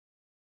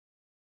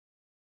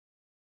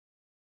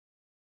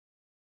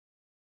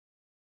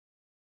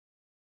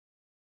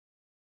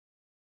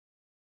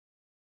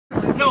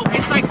No,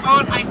 it's like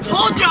on. I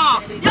told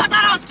y'all. Y'all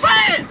thought I was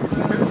playing.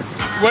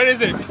 What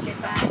is it?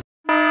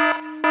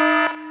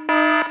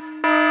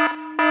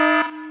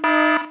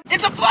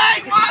 It's a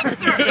flying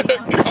monster.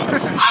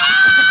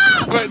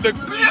 Wait, Give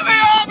me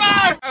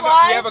over.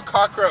 we have a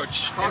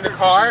cockroach in the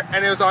car,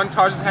 and it was on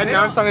Tahj's head.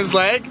 Now it's on his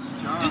leg. Do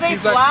they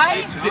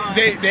fly?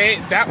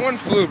 Like, that one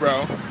flew,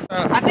 bro.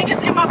 I think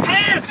it's in my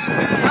pants.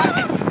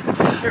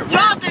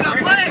 Y'all think I'm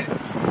playing?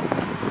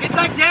 It's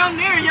like down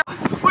there, y'all.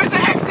 Where's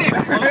the exit?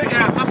 Oh,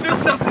 yeah, I feel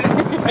something.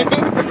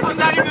 I'm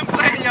not even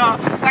playing, y'all.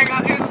 Like,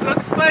 it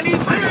looks funny,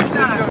 but it's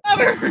not.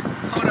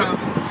 Hold on.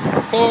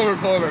 Pull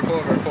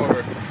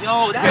over.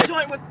 Yo, that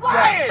joint was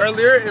flying. Yeah,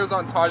 earlier it was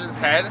on Tahj's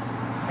head,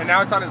 and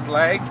now it's on his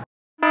leg.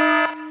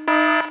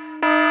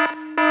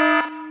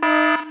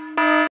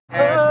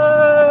 And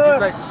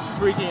he's like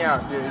freaking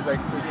out, dude. He's like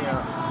freaking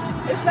out.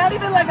 It's not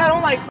even like I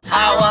don't like.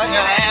 I want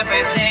your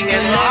everything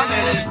as long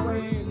as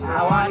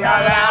I want your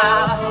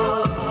love.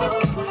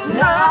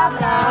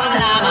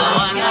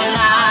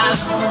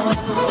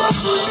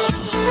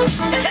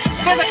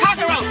 There's a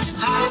cockroach.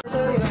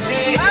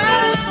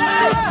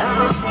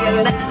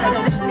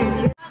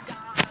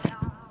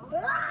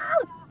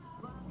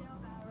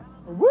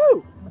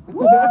 Woo!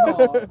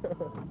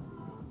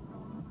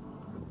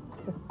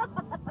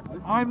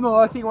 I'm the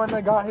lucky one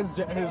that got his.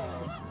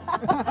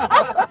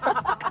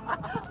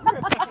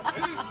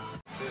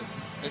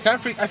 I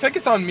feel like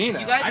it's on me now.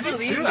 You guys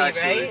believe me,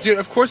 right? Dude,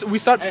 of course we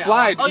saw it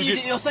fly. Oh, you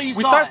did, so you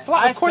we saw it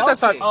fly. Of course I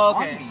saw it. Oh,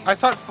 okay. I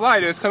saw it fly.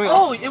 It was coming.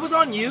 Oh, it was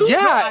on you?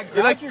 Yeah,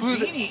 it like flew.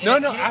 No,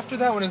 after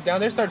that when it was down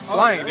there, it started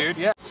flying, dude.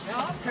 Yeah.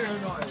 I'm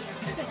paranoid.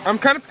 I'm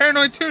kind of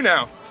paranoid too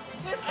now.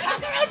 There's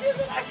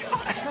cockroaches in my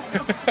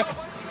car.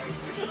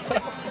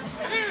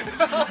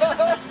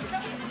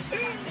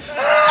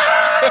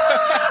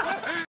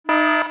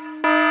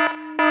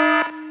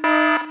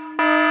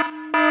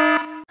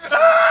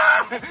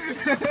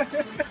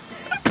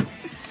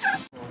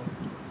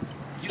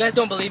 You guys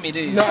don't believe me, do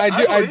you? No, I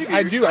do.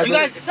 I do. You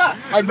guys suck.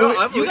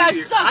 You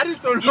guys suck. I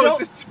just don't know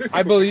what to do.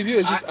 I believe you.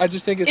 It's just. I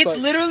just think it's like.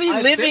 It's literally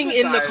living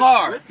in the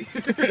car.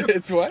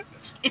 It's what?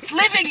 It's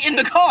living in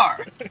the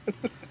car.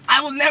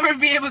 I will never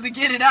be able to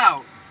get it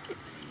out.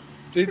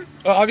 Dude,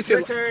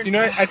 obviously, you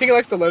know, I think it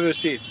likes the leather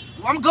seats.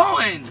 I'm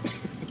going.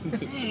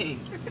 Dang.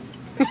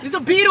 There's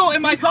a beetle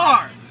in my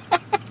car.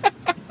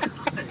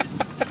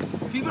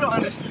 People don't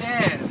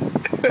understand.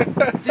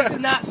 This is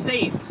not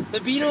safe. The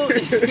beetle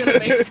is gonna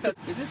make us.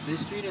 Is it this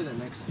street or the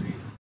next street?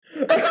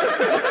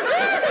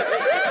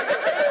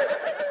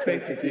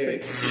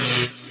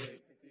 SPACE58's.